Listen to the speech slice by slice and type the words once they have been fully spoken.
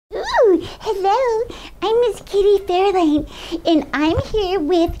Hello, I'm Miss Kitty Fairlane, and I'm here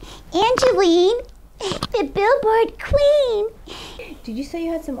with Angelyne, the Billboard Queen. Did you say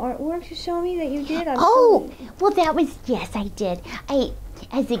you had some artwork to show me that you did? Well, that was, yes, I did.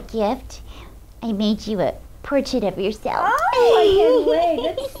 As a gift, I made you a portrait of yourself. Oh, I can't wait.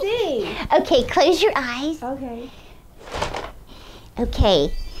 Let's see. Okay, close your eyes. Okay.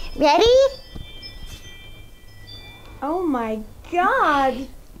 Okay, ready? Oh my God.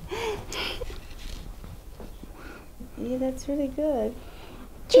 Yeah, that's really good.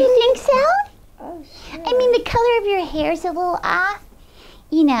 Do you think so? Oh, sure. I mean, the color of your hair is a little off,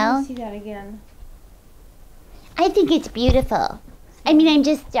 you know. Let me see that again. I think it's beautiful. I mean, I'm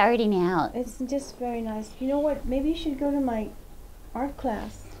just starting out. It's just very nice. You know what? Maybe you should go to my art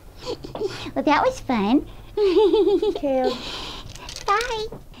class. Well, that was fun. Okay. Bye.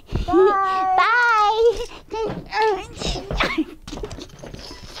 Bye. Bye.